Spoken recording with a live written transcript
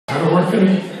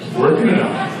Working it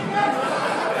out.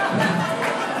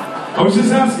 I was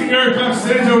just asking Eric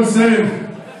backstage, I was saying,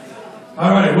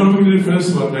 alright, what are we gonna do for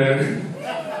this one, man?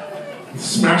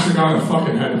 Smash the guy on the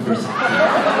fucking head first.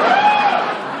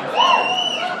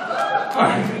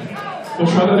 Alright, we'll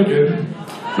try that again.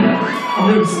 I'm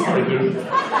really sorry, dude.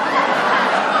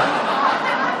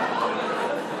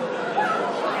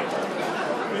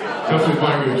 Definitely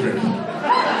buying me a drink.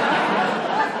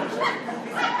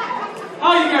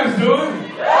 How you guys doing?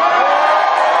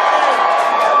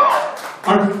 I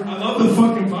love the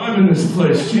fucking vibe in this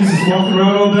place. Jesus, walking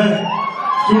around all day.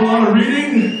 Doing a lot of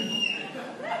reading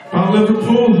about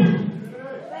Liverpool.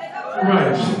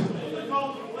 Right.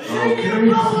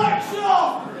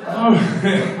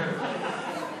 Okay.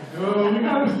 Oh, we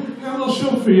got a little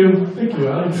show for you. Thank you,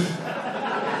 Alex.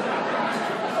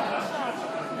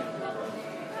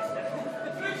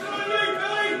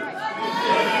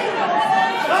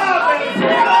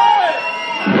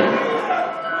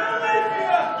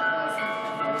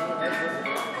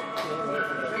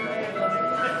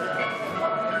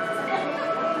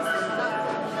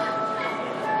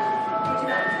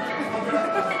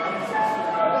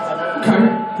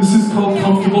 This is called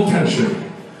comfortable tension.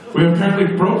 We have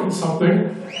apparently broken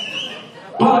something,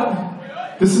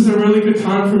 but this is a really good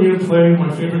time for me to play my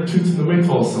favorite Toots and the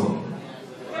Maytals song.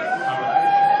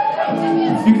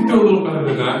 You can do a little better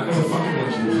than that, because I fucking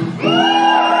want you.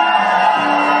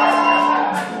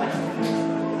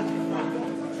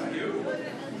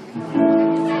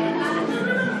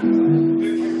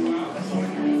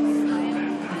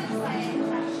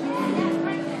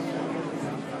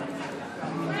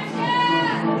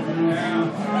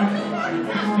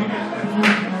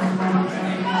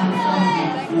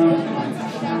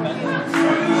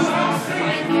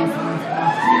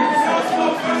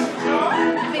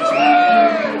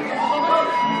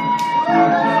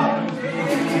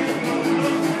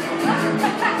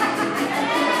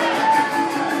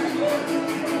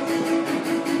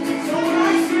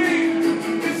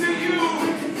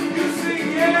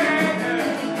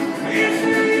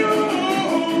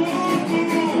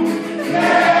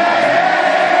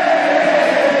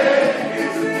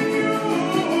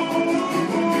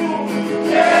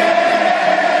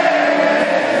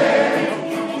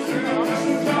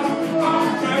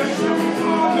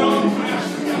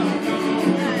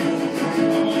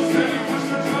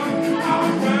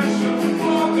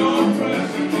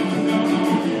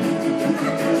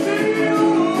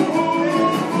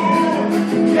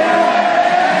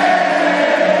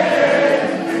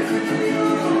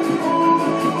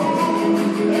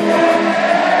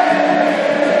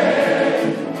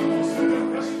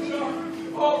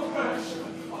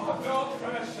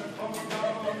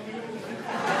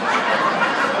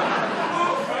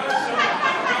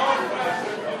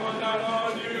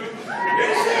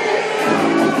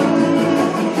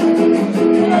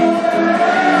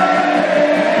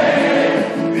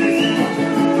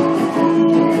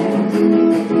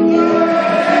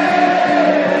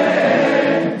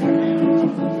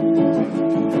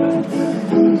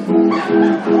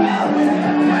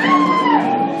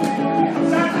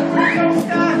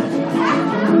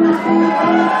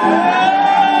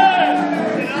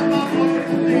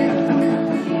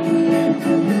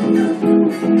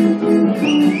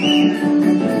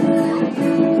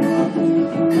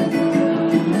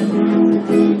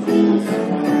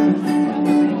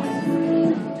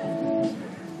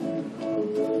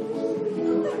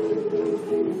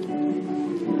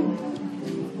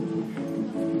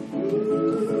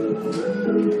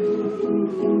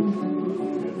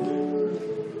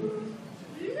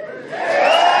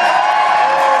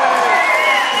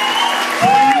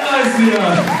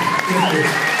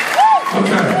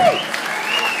 Okay.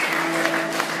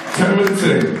 10 minutes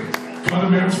in. Cut a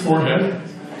man's forehead.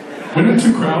 Went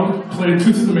into crowd, played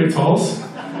Toots and the Maytals,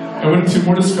 and went into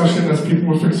more discussion as people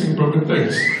were fixing broken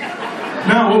things.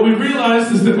 Now, what we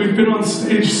realized is that we've been on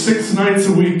stage 6 nights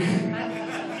a week.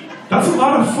 That's a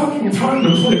lot of fucking time to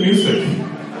play music.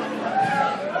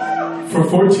 For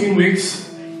 14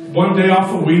 weeks, 1 day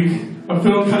off a week, I'm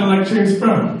feeling kind of like James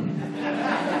Brown.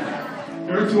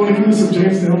 Eric, do you want to give me some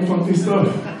James Brown funky stuff?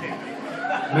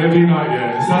 Maybe not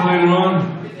yet. Is that later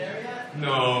on?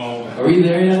 No. Are we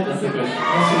there yet? That's the question. No,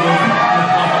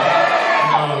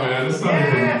 man. It's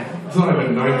not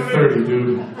even 9:30,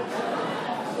 dude.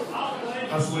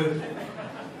 That's late.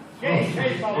 Oh.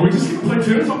 Are we just gonna play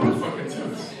tunes? I'll play fucking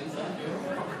tunes.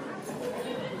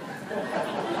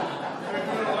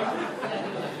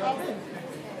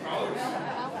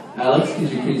 Alex, could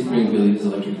you please bring Billy's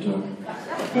electric guitar?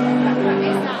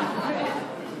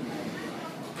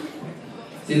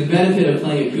 See, the benefit of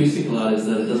playing acoustic a lot is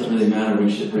that it doesn't really matter when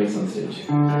shit breaks on stage.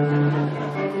 And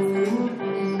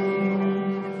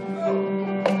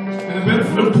the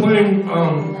benefit of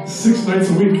playing 6 nights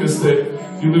a week is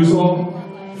that you lose all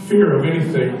fear of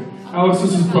anything. Alex,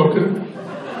 this is broken.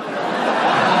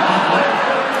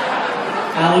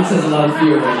 Alex has a lot of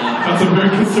fear right now. That's a very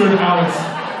concerned Alex.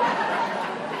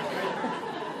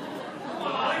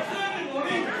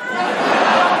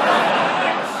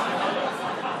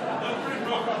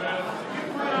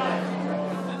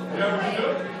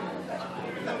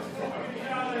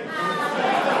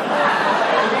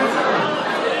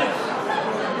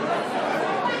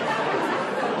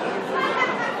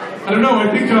 I don't know, I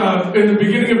think in the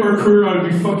beginning of our career I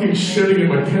would be fucking shitting in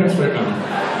my pants right now.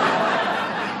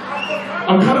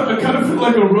 I kind of feel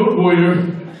like a road warrior,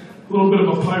 a little bit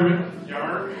of a pirate.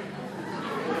 Yarr.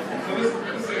 So this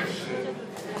ain't shit.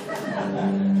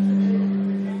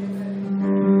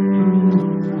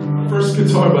 First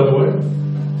guitar, by the way.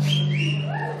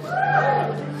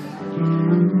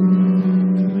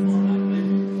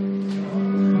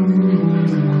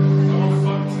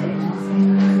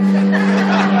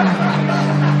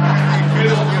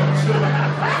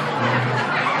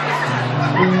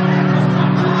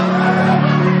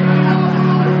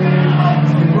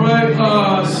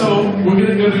 We're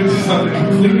going to go do something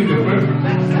completely different.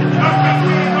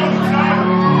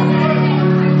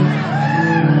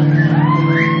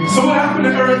 So what happened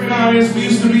to Eric and I is we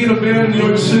used to be in a band in New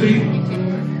York City.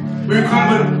 We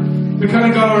kind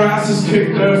of got our asses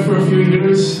kicked there for a few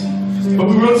years. But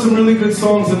we wrote some really good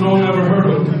songs that no one ever heard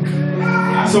of.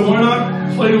 So why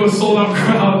not play to a sold-out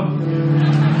crowd?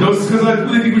 Because I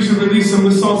really think we should release some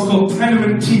of the songs called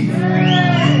Tenement Teeth.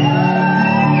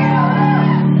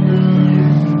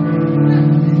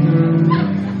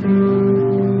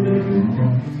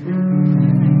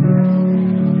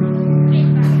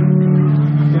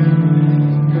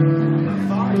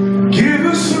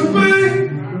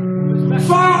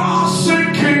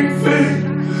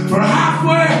 For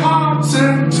halfway hearts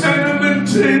and tenement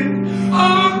teeth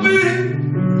of me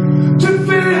to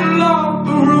fill up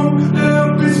the room.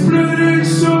 They'll be splitting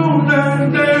soon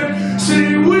and then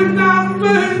see without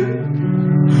me.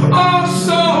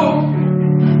 Also,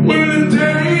 when the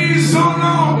days are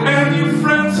long and your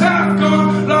friends have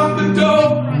gone, lock the door.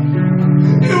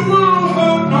 It won't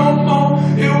hurt no more.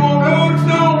 It won't hurt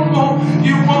no more.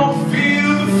 You won't feel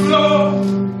the floor.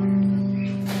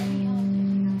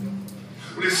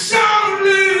 It's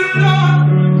only love,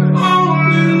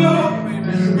 only love.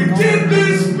 We did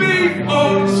this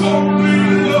before, it's only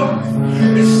love.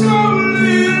 It's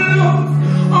only love,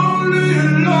 only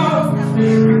love.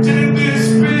 We did this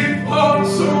before,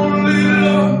 it's only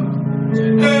love.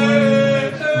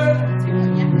 Hey, hey.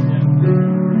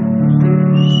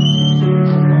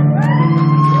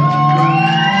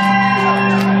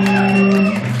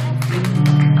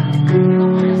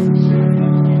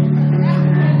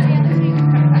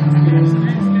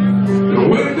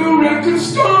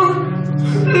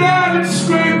 Let it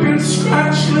scrape and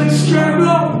scratch, let's drag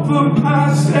over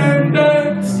past